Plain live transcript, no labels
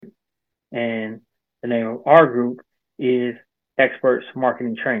And the name of our group is Experts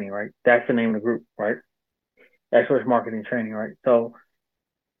Marketing Training, right? That's the name of the group, right? Experts Marketing Training, right? So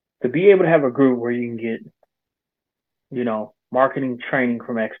to be able to have a group where you can get, marketing training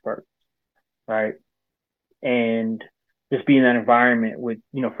from experts, right? And just be in that environment with,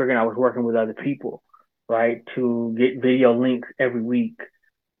 figuring out what's working with other people, right? To get video links every week,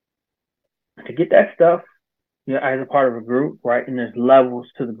 to get that stuff, as a part of a group, right? And there's levels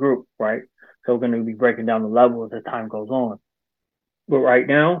to the group, right? So we're going to be breaking down the levels as time goes on. But right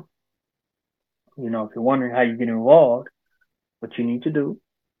now, if you're wondering how you get involved, what you need to do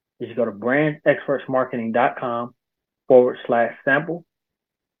is you go to brandexpertsmarketing.com/sample,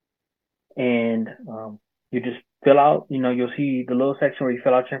 and you just fill out, you'll see the little section where you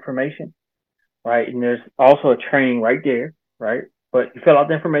fill out your information, right? And there's also a training right there, right? But you fill out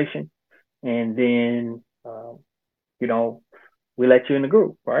the information, and then, we let you in the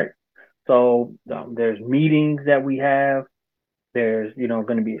group, right? So there's meetings that we have. There's,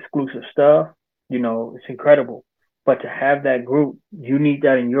 going to be exclusive stuff. It's incredible. But to have that group, you need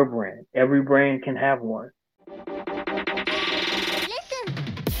that in your brand. Every brand can have one.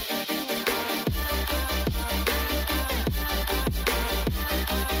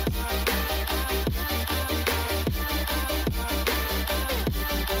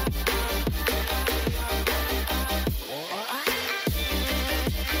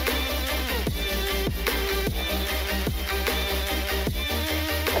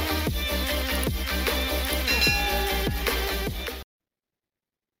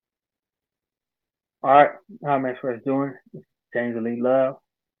 All right, how am Experts doing? James Elite Love,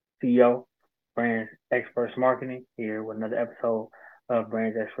 CEO, Brands Experts Marketing, here with another episode of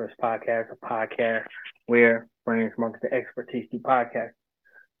Brands Experts Podcast, a podcast where brands market the expertise through podcast.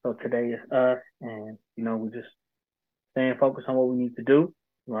 So today is us, and we just staying focused on what we need to do,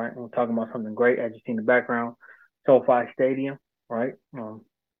 right? We're talking about something great, as you see in the background, SoFi Stadium, right?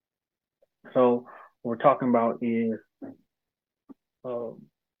 So what we're talking about is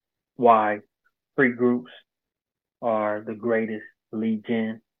why free groups are the greatest lead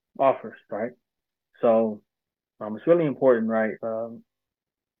gen offers, right? So it's really important, right, to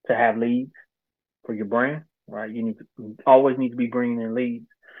have leads for your brand, right? You always need to be bringing in leads,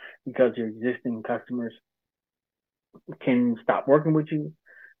 because your existing customers can stop working with you,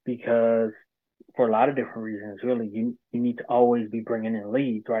 because for a lot of different reasons, really, you need to always be bringing in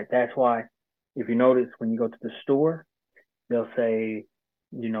leads, right? That's why, if you notice, when you go to the store, they'll say,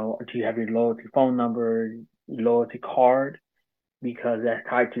 do you have your loyalty phone number, loyalty card? Because that's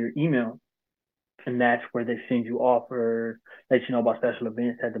tied to your email. And that's where they send you offers, let you know about special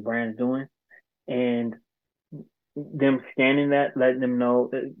events that the brand's doing. And them scanning that, letting them know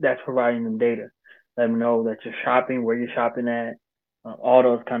that's providing them data. Let them know that you're shopping, where you're shopping at, all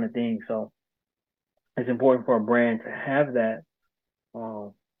those kind of things. So it's important for a brand to have that.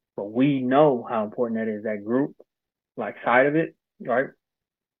 But we know how important that is, that group, like, side of it, right?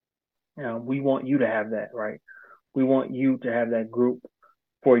 We want you to have that, right? We want you to have that group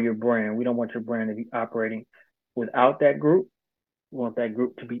for your brand. We don't want your brand to be operating without that group. We want that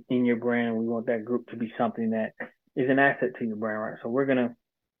group to be in your brand. We want that group to be something that is an asset to your brand, right? So we're going to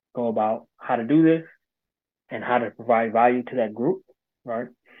go about how to do this and how to provide value to that group, right?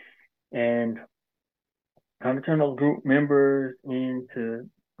 And how to turn those group members into,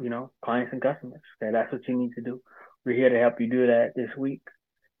 clients and customers. Okay, that's what you need to do. We're here to help you do that this week.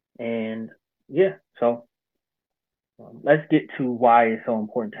 And yeah, so let's get to why it's so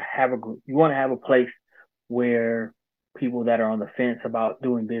important to have a group. You want to have a place where people that are on the fence about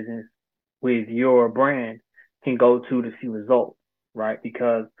doing business with your brand can go to see results, right?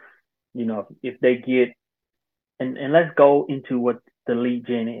 Because, if they get, and let's go into what the lead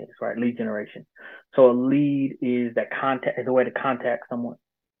gen is, right? Lead generation. So a lead is a way to contact someone.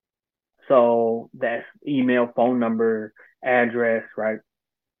 So that's email, phone number, address, right?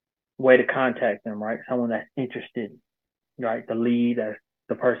 Way to contact them, right? Someone that's interested, right? The lead, that's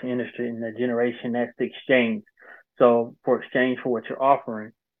the person interested in the generation, that's the exchange. So for exchange for what you're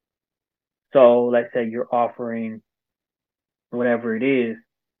offering. So let's say you're offering whatever it is,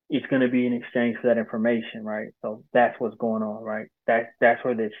 it's going to be in exchange for that information, right? So that's what's going on, right? That's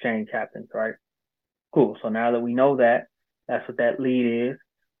where the exchange happens, right? Cool. So now that we know that, that's what that lead is.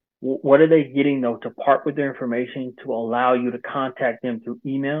 What are they getting, though, to part with their information to allow you to contact them through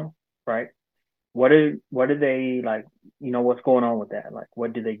email, right? What are they, like, what's going on with that? Like,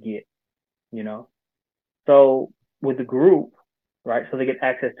 what do they get, So with the group, right, so they get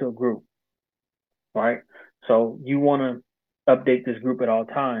access to a group, right? So you want to update this group at all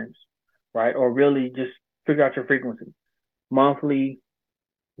times, right? Or really just figure out your frequency. Monthly,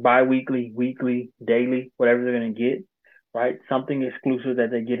 bi-weekly, weekly, daily, whatever they're going to get, right? Something exclusive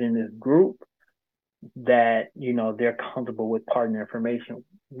that they get in this group that, they're comfortable with parting information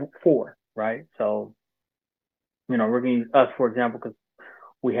for, right? So, we're going to use us, for example, because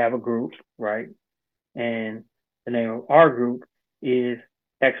we have a group, right? And the name of our group is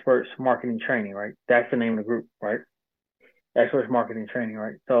Experts Marketing Training, right? That's the name of the group, right? Experts Marketing Training,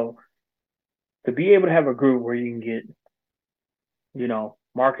 right? So to be able to have a group where you can get,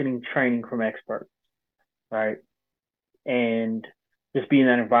 marketing training from experts, right? And just be in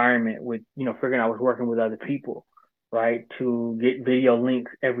that environment with, figuring I was working with other people, right? To get video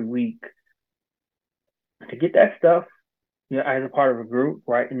links every week, to get that stuff, as a part of a group,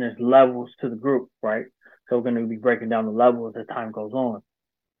 right? And there's levels to the group, right? So we're going to be breaking down the levels as time goes on.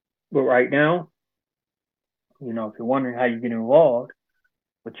 But right now, if you're wondering how you get involved,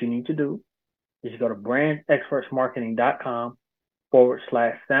 what you need to do is you go to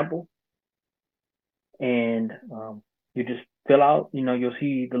brandexpertsmarketing.com/sample, and you just fill out, you'll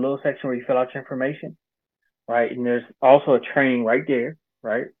see the little section where you fill out your information, right? And there's also a training right there,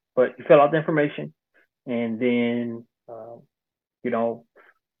 right? But you fill out the information, and then,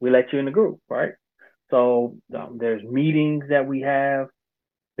 we let you in the group, right? So there's meetings that we have.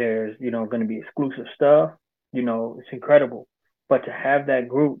 There's, going to be exclusive stuff. It's incredible. But to have that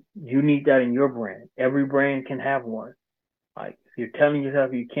group, you need that in your brand. Every brand can have one. Like, if you're telling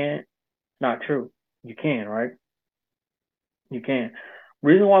yourself you can't, it's not true. You can, right? You can.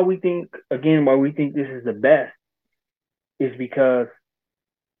 Reason why we think this is the best is because,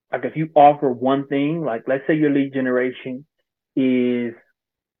 like, if you offer one thing, like, let's say your lead generation is,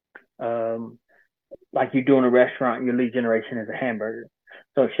 like you're doing a restaurant, your lead generation is a hamburger.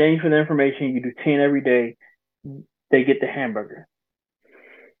 So exchange for the information, you do 10 every day, they get the hamburger.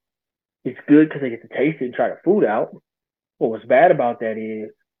 It's good because they get to taste it and try the food out. But what's bad about that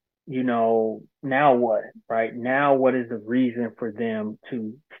is, now what, right? Now what is the reason for them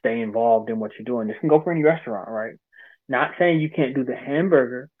to stay involved in what you're doing? This can go for any restaurant, right? Not saying you can't do the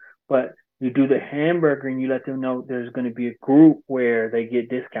hamburger, but you do the hamburger and you let them know there's going to be a group where they get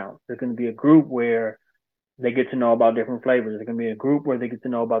discounts. There's going to be a group where they get to know about different flavors. There's going to be a group where they get to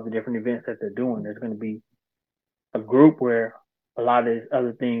know about the different events that they're doing. There's going to be a group where a lot of these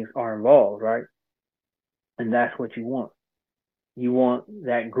other things are involved, right? And that's what you want. You want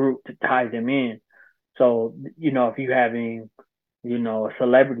that group to tie them in. So, if you're having, a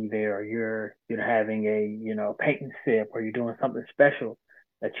celebrity there, or you're having a, paint and sip, or you're doing something special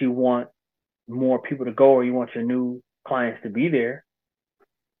that you want more people to go, or you want your new clients to be there,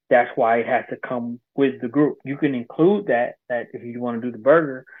 that's why it has to come with the group. You can include that if you want to do the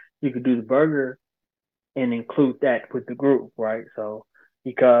burger, you could do the burger and include that with the group, right? So,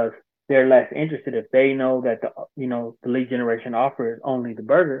 because they're less interested if they know that the lead generation offer is only the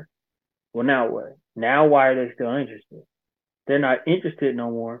burger. Well, now what? Now why are they still interested? They're not interested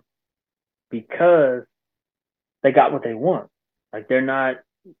no more because they got what they want. Like, they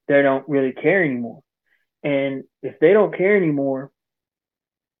don't really care anymore. And if they don't care anymore,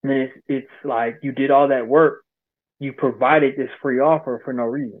 then it's like you did all that work. You provided this free offer for no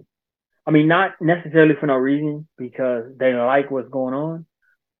reason. I mean, not necessarily for no reason because they like what's going on,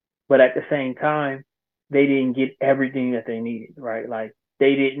 but at the same time, they didn't get everything that they needed, right? Like,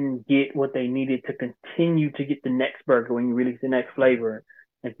 they didn't get what they needed to continue to get the next burger when you release the next flavor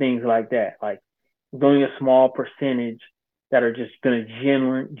and things like that. Like, there's only a small percentage that are just going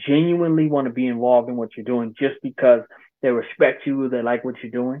to genuinely want to be involved in what you're doing just because they respect you, they like what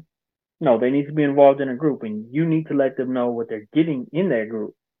you're doing. No, they need to be involved in a group, and you need to let them know what they're getting in that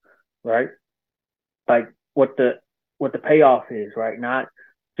group, right? Like, what the payoff is, right? Not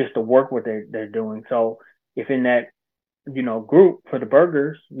just the work what they're doing. So if in that, group for the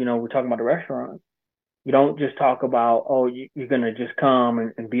burgers, we're talking about the restaurant, you don't just talk about, oh, you're going to just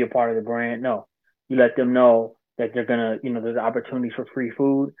come and be a part of the brand. No, you let them know that they're going to, there's opportunities for free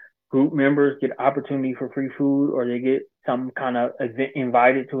food. Group members get opportunity for free food, or they get some kind of event,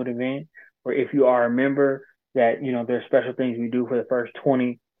 invited to an event. Or if you are a member, that, there's special things we do for the first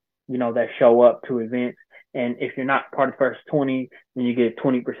 20, that show up to events. And if you're not part of the first 20, then you get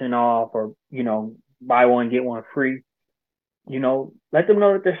 20% off, or, buy one, get one free. Let them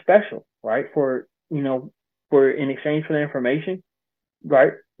know that they're special, right? For in exchange for the information,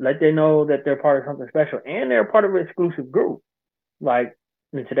 right? Let them know that they're part of something special and they're part of an exclusive group. Like,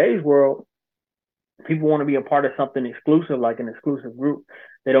 in today's world, people want to be a part of something exclusive, like an exclusive group.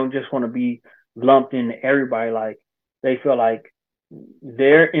 They don't just want to be lumped into everybody. Like, they feel like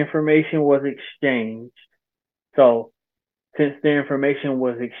their information was exchanged. So since their information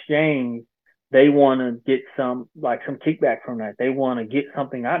was exchanged, they want to get some kickback from that. They want to get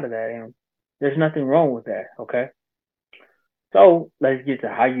something out of that, and there's nothing wrong with that. Okay, so let's get to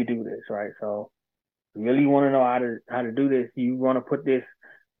how you do this, right? So you really want to know how to do this. You want to put this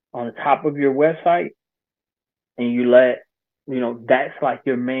on the top of your website, and you let that's like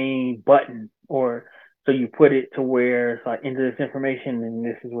your main button, or so you put it to where it's like enter this information and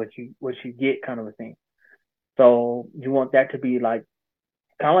this is what you get, kind of a thing. So you want that to be like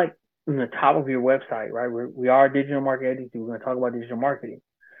kind of like in the top of your website, right? We are a digital marketing agency. We're going to talk about digital marketing.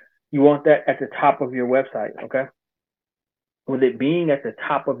 You want that at the top of your website, okay? With it being at the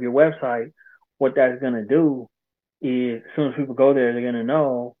top of your website, what that's going to do is as soon as people go there, they're going to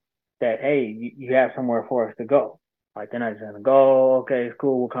know that, hey, you have somewhere for us to go. Like, they're not just going to go, okay, it's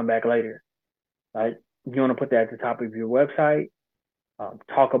cool, we'll come back later, right? You want to put that at the top of your website.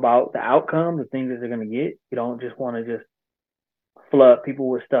 Talk about the outcome, the things that they're going to get. You don't just want to just flood people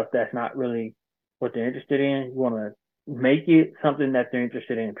with stuff that's not really what they're interested in. You want to make it something that they're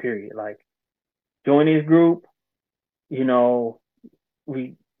interested in, period. Like, join this group, you know,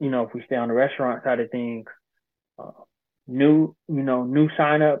 if we stay on the restaurant side of things, new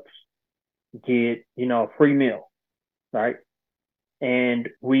signups get, free meal, right? And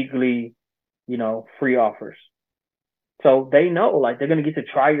weekly, free offers. So they know, like, they're going to get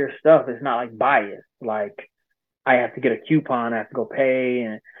to try your stuff. It's not like biased. Like, I have to get a coupon, I have to go pay,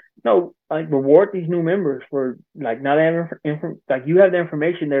 and no, like, reward these new members for, like, now they have like, you have the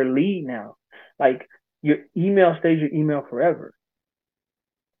information, their lead now. Like, your email stays your email forever.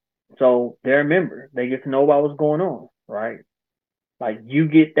 So they're a member. They get to know about what's going on, right? Like, you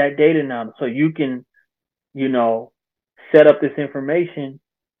get that data now, so you can, set up this information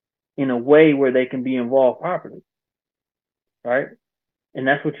in a way where they can be involved properly, right? And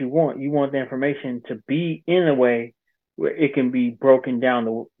that's what you want. You want the information to be in a way where it can be broken down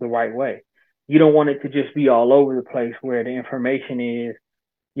the right way. You don't want it to just be all over the place where the information is,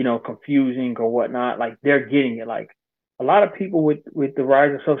 confusing or whatnot. Like, they're getting it. Like, a lot of people with the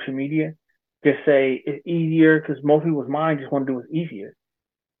rise of social media just say it's easier because most people's mind just want to do what's easier.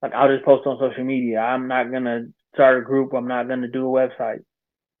 Like, I'll just post on social media. I'm not going to start a group. I'm not going to do a website.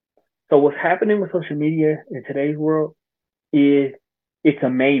 So what's happening with social media in today's world is it's a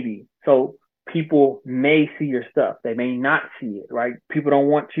maybe. So people may see your stuff. They may not see it, right? People don't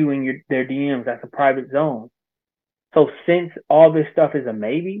want you in their DMs. That's a private zone. So since all this stuff is a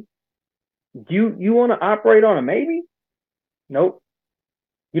maybe, you want to operate on a maybe? Nope.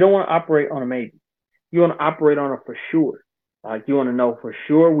 You don't want to operate on a maybe. You want to operate on a for sure. Like, you want to know for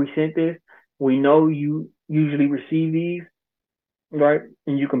sure we sent this. We know you usually receive these, right?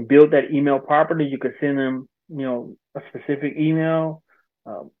 And you can build that email properly. You can send them, a specific email,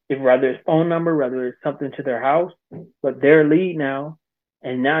 if rather it's phone number, whether it's something to their house, but their lead now,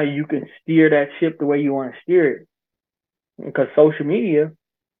 and now you can steer that ship the way you want to steer it. Because social media,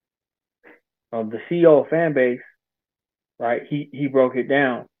 the CEO of Fanbase, right? He broke it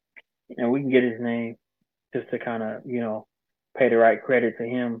down, and we can get his name just to kind of pay the right credit to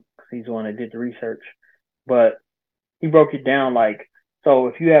him because he's the one that did the research. But he broke it down like, so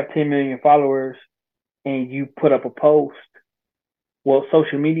if you have 10 million followers and you put up a post, well,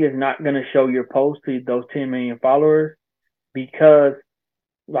 social media is not going to show your post to those 10 million followers because,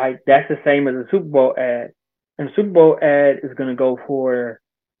 like, that's the same as a Super Bowl ad. And a Super Bowl ad is going to go for,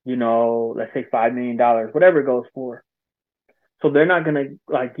 let's say $5 million, whatever it goes for. So they're not going to,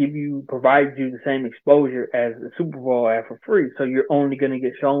 like, provide you the same exposure as a Super Bowl ad for free. So you're only going to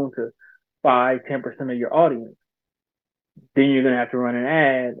get shown to 5-10% of your audience. Then you're going to have to run an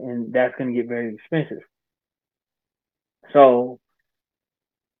ad, and that's going to get very expensive. So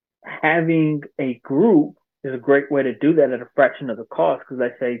having a group is a great way to do that at a fraction of the cost. Because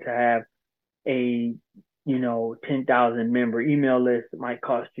let's say to have a 10,000 member email list, it might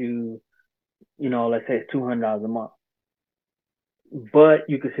cost you, let's say it's $200 a month. But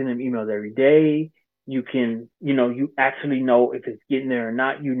you can send them emails every day. You can, you actually know if it's getting there or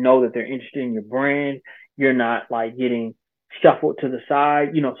not. You know that they're interested in your brand. You're not like getting shuffled to the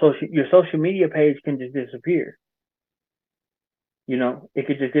side. Your social media page can just disappear. It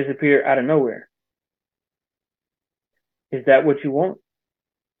could just disappear out of nowhere. Is that what you want?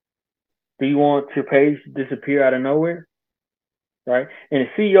 Do you want your page to disappear out of nowhere? Right? And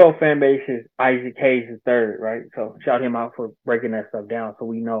the CEO of Fanbase is Isaac Hayes III, right? So shout him out for breaking that stuff down so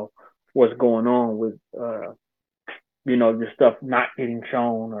we know what's going on with, your stuff not getting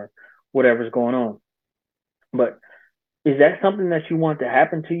shown or whatever's going on. But is that something that you want to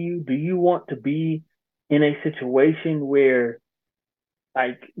happen to you? Do you want to be in a situation where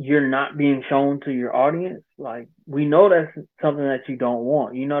like you're not being shown to your audience. Like we know that's something that you don't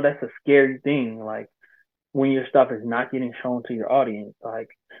want. You know that's a scary thing. Like when your stuff is not getting shown to your audience. Like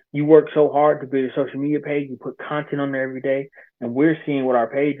you work so hard to build a social media page, you put content on there every day, and we're seeing what our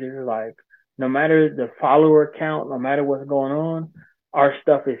pages are like. No matter the follower count, no matter what's going on, our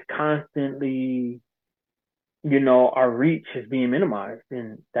stuff is constantly, our reach is being minimized,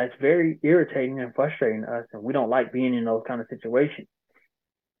 and that's very irritating and frustrating to us. And we don't like being in those kind of situations.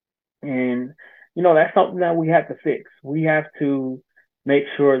 And, that's something that we have to fix. We have to make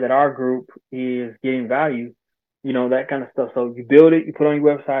sure that our group is getting value, that kind of stuff. So you build it, you put it on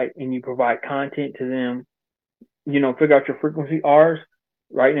your website, and you provide content to them, figure out your frequency. Ours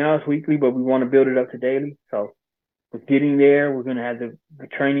right now is weekly, but we want to build it up to daily. So we're getting there. We're going to have the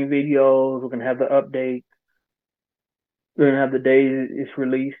training videos. We're going to have the updates. We're going to have the days it's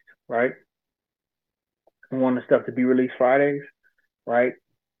released, right? We want the stuff to be released Fridays, right?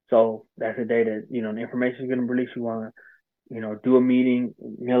 So that's the day that, the information is going to release. We want to, do a meeting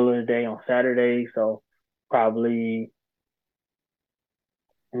middle of the day on Saturday. So probably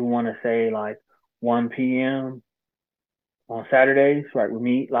we want to say like 1 p.m. on Saturdays, right? We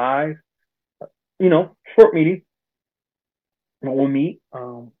meet live, short meeting. We'll meet. We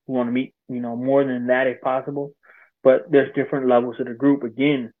want to meet, more than that if possible. But there's different levels of the group.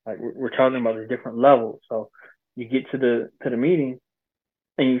 Again, like we're talking about the different levels. So you get to the meeting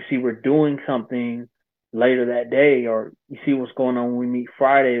and you see we're doing something later that day, or you see what's going on when we meet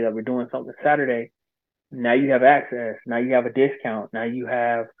Friday that we're doing something Saturday. Now you have access. Now you have a discount. Now you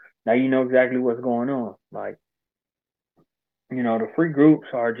know exactly what's going on. Like, the free groups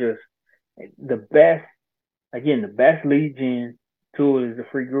are just the best. Again, the best lead gen tool is the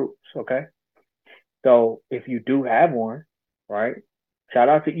free groups. Okay. So if you do have one, right, shout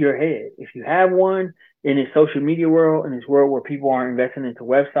out to your head. If you have one in this social media world, in this world where people are investing into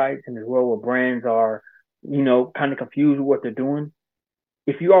websites, in this world where brands are, kind of confused with what they're doing,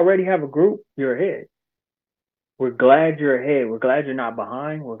 if you already have a group, you're ahead. We're glad you're ahead. We're glad you're not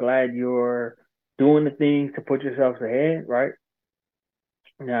behind. We're glad you're doing the things to put yourselves ahead, right?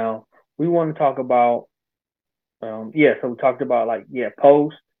 Now, we want to talk about, so we talked about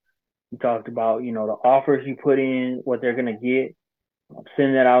posts. We talked about, the offers you put in, what they're going to get.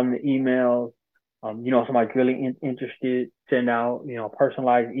 Send that out in the emails. Somebody's really interested, send out,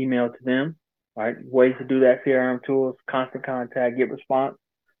 personalized email to them, right? Ways to do that, CRM tools, constant contact, get response,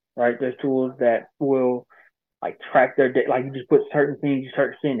 right? There's tools that will track their data. Like you just put certain things you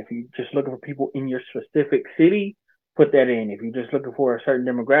start seeing. If you're just looking for people in your specific city, put that in. If you're just looking for a certain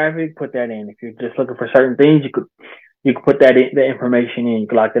demographic, put that in. If you're just looking for certain things, you could put that information in. You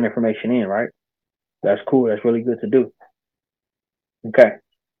could lock that information in, right? That's cool. That's really good to do. Okay.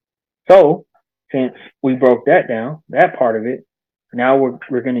 So since we broke that down, that part of it, now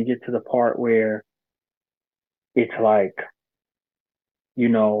we're gonna get to the part where it's like,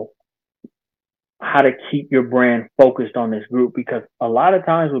 how to keep your brand focused on this group, because a lot of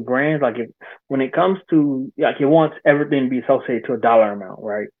times with brands, when it comes to it wants everything to be associated to a dollar amount,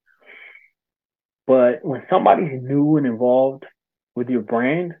 right? But when somebody's new and involved with your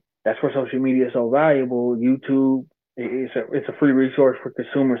brand, that's where social media is so valuable. YouTube, it's a free resource for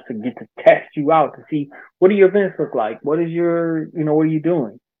consumers to get to test you out to see what do your events look like, what is your, what are you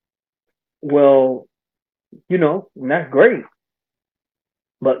doing? Well, and that's great.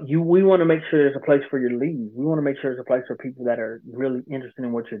 But we want to make sure there's a place for your leads. We want to make sure there's a place for people that are really interested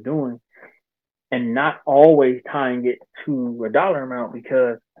in what you're doing, and not always tying it to a dollar amount,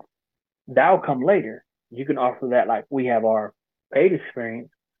 because that'll come later. You can offer that, like we have our paid experience,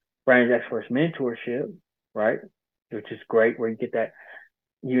 brand experts mentorship, right? Which is great, where you get that,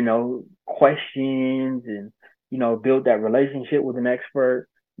 questions and, build that relationship with an expert.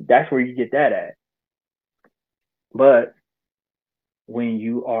 That's where you get that at. But when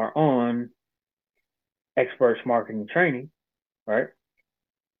you are on experts marketing training, right?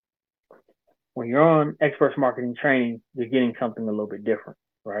 When you're on experts marketing training, you're getting something a little bit different,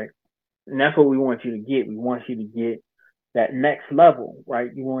 right? And that's what we want you to get. We want you to get that next level, right?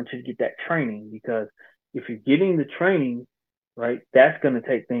 You want you to get that training, because if you're getting the training, right, that's going to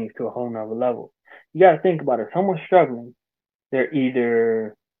take things to a whole nother level. You got to think about it. If someone's struggling, they're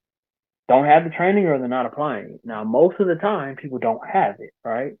either don't have the training or they're not applying it. Now, most of the time, people don't have it,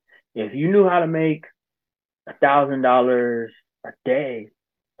 right? If you knew how to make $1,000 a day,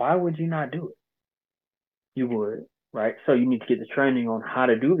 why would you not do it? You would, right? So you need to get the training on how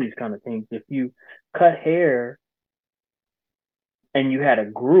to do these kind of things. If you cut hair and you had a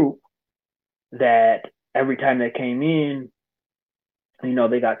group that every time they came in,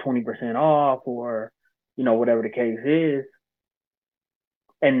 they got 20% off, or, whatever the case is,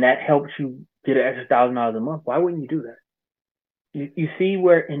 and that helps you get an extra $1,000 a month, why wouldn't you do that? You see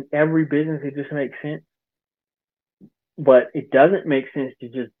where in every business it just makes sense, but it doesn't make sense to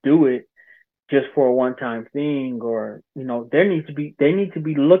just do it just for a one-time thing, or they need to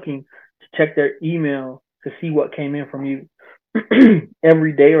be looking to check their email to see what came in from you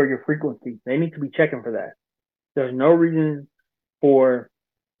every day, or your frequency. They need to be checking for that. There's no reason for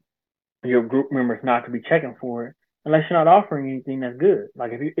your group members not to be checking for it unless you're not offering anything that's good.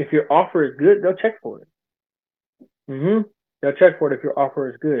 Like if your offer is good, they'll check for it. They'll check for it if your offer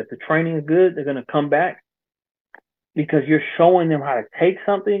is good. If the training is good, they're gonna come back because you're showing them how to take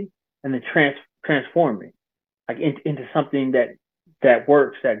something and then transform it like into something that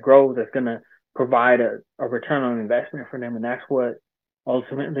works, that grows, that's gonna provide a return on investment for them, and that's what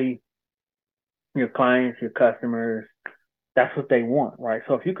ultimately your clients, your customers, that's what they want, right?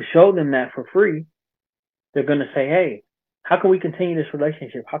 So if you could show them that for free, they're going to say, hey, how can we continue this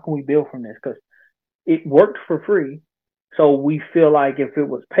relationship? How can we build from this? Because it worked for free. So we feel like if it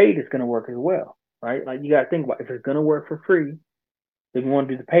was paid, it's going to work as well, right? Like you got to think about it. If it's going to work for free, then you want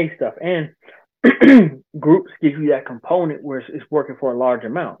to do the pay stuff. And groups give you that component where it's working for a large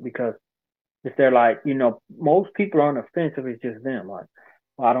amount, because if they're like, most people are on the fence if it's just them. Like,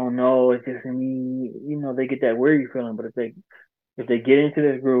 well, I don't know, it's just me, they get that weary feeling. But if they get into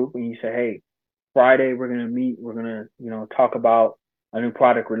this group and you say, hey, Friday we're gonna meet, we're gonna talk about a new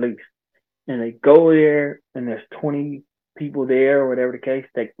product release, and they go there and there's 20 people there or whatever the case,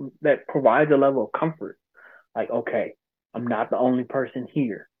 that provides a level of comfort. Like, okay, I'm not the only person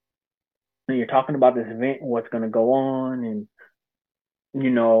here. And you're talking about this event and what's gonna go on, and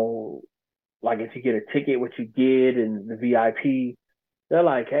like if you get a ticket, what you get, and the VIP, they're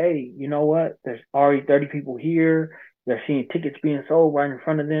like, hey, you know what? There's already 30 people here. They're seeing tickets being sold right in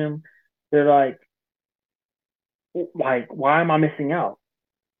front of them. They're like, why am I missing out?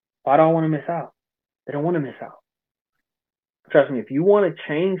 Why do I want to miss out? They don't want to miss out. Trust me, if you want to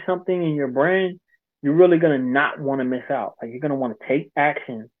change something in your brand, you're really going to not want to miss out. Like, you're going to want to take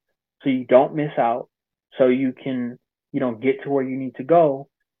action so you don't miss out, so you can, get to where you need to go.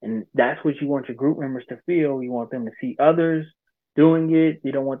 And that's what you want your group members to feel. You want them to see others doing it.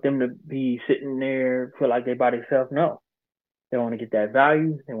 You don't want them to be sitting there, feel like they're by themselves. No. They want to get that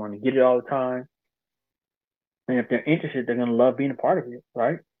value. They want to get it all the time. And if they're interested, they're going to love being a part of it,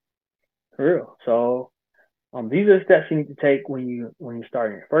 right? For real. So these are the steps you need to take when you're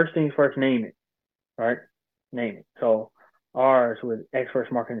starting it. First things first, name it, right? Name it. So ours with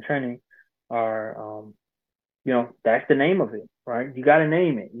Experts Marketing Training are, that's the name of it, right? You got to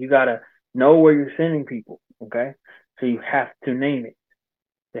name it. You got to know where you're sending people, okay? So you have to name it.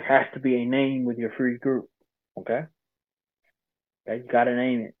 There has to be a name with your free group, okay? You got to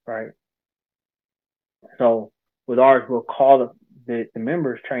name it, right? So with ours, we'll call the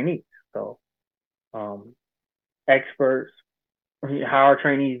members trainees. So experts, how are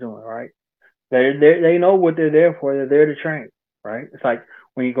trainees doing, right? They know what they're there for. They're there to train, right? It's like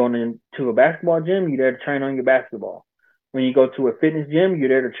when you go into a basketball gym, you're there to train on your basketball. When you go to a fitness gym, you're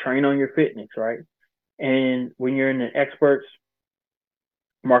there to train on your fitness, right? And when you're in the experts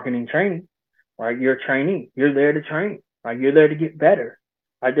marketing training, right, you're a trainee. You're there to train, right? You're there to get better.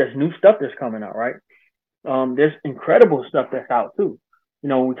 Like, there's new stuff that's coming out, right? There's incredible stuff that's out too.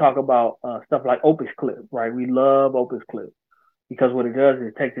 We talk about stuff like Opus Clip, right? We love Opus Clip because what it does is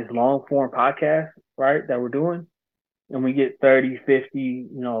it takes this long form podcast, right, that we're doing, and we get 30, 50,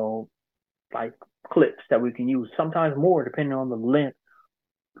 like clips that we can use, sometimes more depending on the length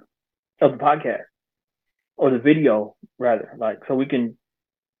of the podcast or the video rather. Like, so we can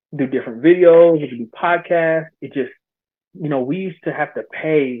do different videos, we can do podcasts. It just, we used to have to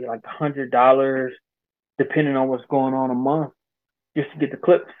pay like $100 depending on what's going on a month just to get the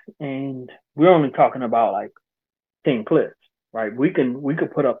clips. And we're only talking about like 10 clips, right? We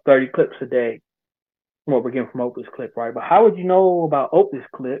could put up 30 clips a day from what we're getting from Opus Clip, right? But how would you know about Opus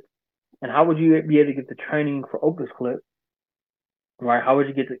Clip? And how would you be able to get the training for Opus Clip, right? How would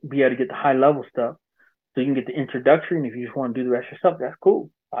you be able to get the high level stuff? So you can get the introductory, and if you just want to do the rest yourself, that's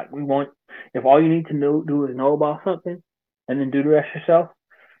cool. Like, if all you need to do is know about something and then do the rest yourself,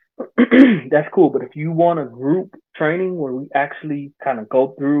 that's cool. But if you want a group training where we actually kind of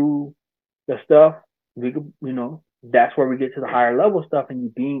go through the stuff, we could, that's where we get to the higher level stuff. And you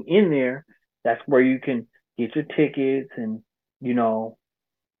being in there, that's where you can get your tickets and,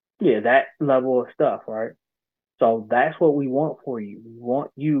 that level of stuff, right? So that's what we want for you. We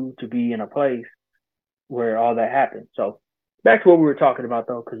want you to be in a place where all that happens. So back to what we were talking about,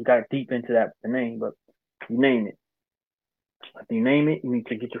 though, because we got deep into that with the name, but you name it. If you name it, you need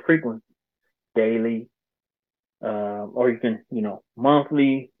to get your frequency daily, or you can,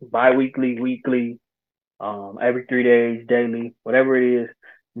 monthly, bi-weekly, weekly, every 3 days, daily, whatever it is.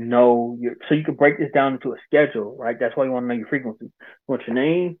 So you can break this down into a schedule, right? That's why you want to know your frequency. You want your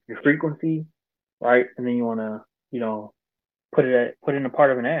name, your frequency, right? And then you want to, put in a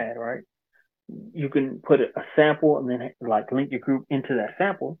part of an ad, right? You can put a sample and then like link your group into that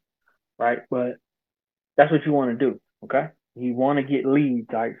sample, right? But that's what you want to do, okay? You want to get leads,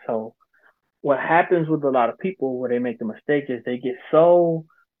 right? So what happens with a lot of people where they make the mistake is they get so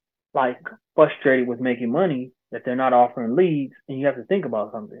like frustrated with making money that they're not offering leads, and you have to think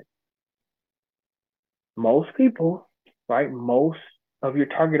about something. Most people, right? Most of your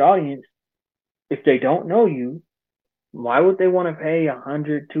target audience, if they don't know you, why would they want to pay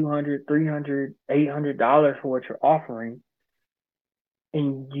 $100, $200, $300, $800 for what you're offering?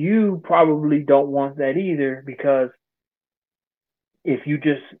 And you probably don't want that either, because if you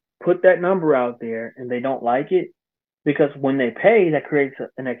just put that number out there and they don't like it, because when they pay, that creates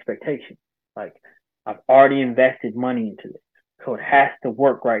an expectation. Like, I've already invested money into this, so it has to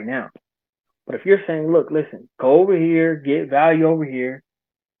work right now. But if you're saying, look, listen, go over here, get value over here,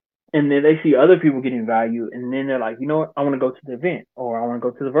 and then they see other people getting value, and then they're like, you know what, I want to go to the event, or I want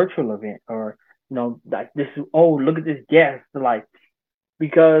to go to the virtual event, or, like this, look at this guest. Like,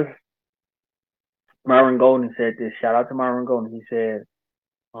 because Myron Golden said this, shout out to Myron Golden. He said,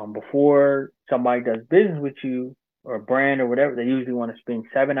 before somebody does business with you or a brand or whatever, they usually want to spend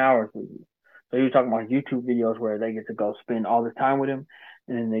 7 hours with you. So he was talking about YouTube videos where they get to go spend all this time with him,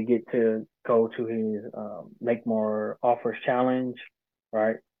 and then they get to go to his Make More Offers Challenge,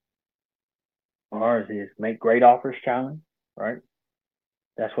 right? Ours is Make Great Offers Challenge, right?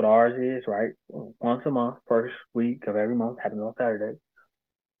 That's what ours is, right? Once a month, first week of every month, happens on Saturday,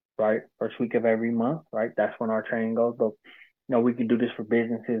 right? First week of every month, right? That's when our training goes. But we can do this for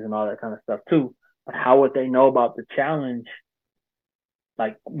businesses and all that kind of stuff too. But how would they know about the challenge?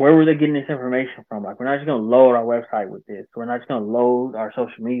 Like, where were they getting this information from? Like, we're not just going to load our website with this. We're not just going to load our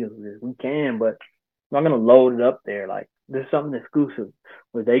social media with this. We can, but we're not going to load it up there. Like, this is something exclusive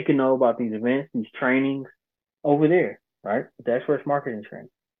where they can know about these events, these trainings over there, right? The experts marketing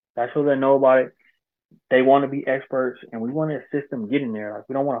training. That's what they know about it. They want to be experts, and we want to assist them getting there. Like,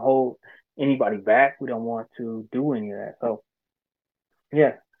 we don't want to hold anybody back. We don't want to do any of that. So,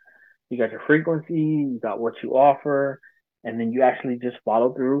 yeah, you got your frequency, you got what you offer, and then you actually just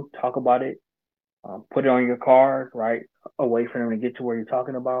follow through, talk about it, put it on your card, right? A way for them to get to where you're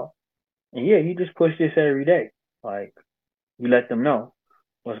talking about. And yeah, you just push this every day. Like, you let them know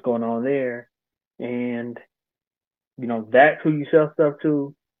what's going on there. And, that's who you sell stuff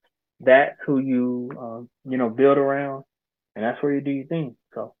to. That's who you, build around. And that's where you do your thing.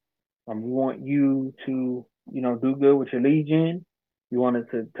 So, we want you to, do good with your lead gen. We want it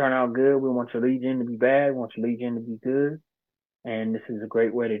to turn out good. We want your lead gen to be bad. We want your lead gen to be good. And this is a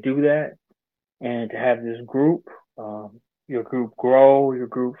great way to do that. And to have this group, your group grow, your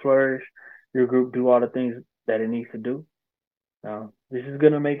group flourish, your group do all the things that it needs to do. This is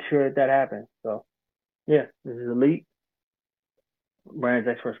going to make sure that happens. So, yeah, this is Elite Brands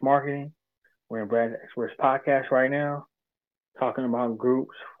Experts Marketing. We're in Brands Experts Podcast right now, talking about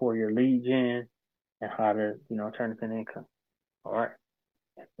groups for your lead gen and how to, turn it into income. All right.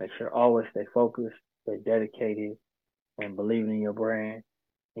 Make sure to always stay focused, stay dedicated, and believe in your brand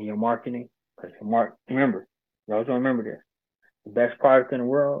and your marketing. Because remember, you always want to remember this. The best product in the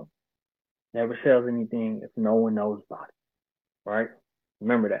world never sells anything if no one knows about it. Right?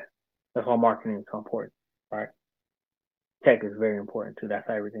 Remember that. That's why marketing is so important. Right? Tech is very important too. That's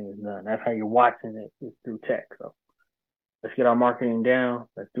how everything is done. That's how you're watching it, is through tech. So let's get our marketing down.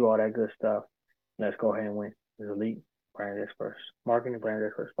 Let's do all that good stuff. Let's go ahead and win. This is Elite Brand Experts Marketing, Brand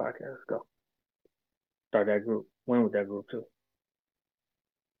Experts Podcast. Let's go. Start that group. Win with that group too.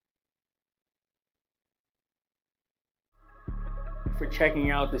 For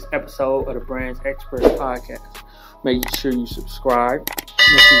checking out this episode of the Brands Experts Podcast. Make sure you subscribe.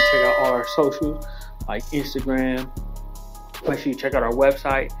 Make sure you check out all our socials like Instagram. Make sure you check out our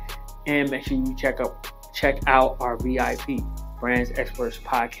website, and make sure you check out our VIP,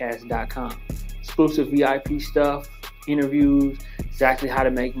 brandsexpertspodcast.com. Exclusive VIP stuff, interviews, exactly how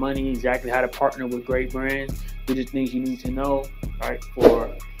to make money, exactly how to partner with great brands. These are things you need to know, right?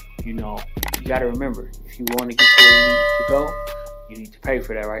 You got to remember, if you want to get to where you need to go, you need to pay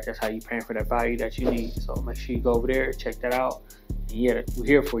for that, right? That's how you're paying for that value that you need. So make sure you go over there, check that out. And yeah, we're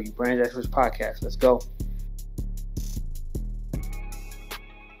here for you. Brands Experts Podcast. Let's go.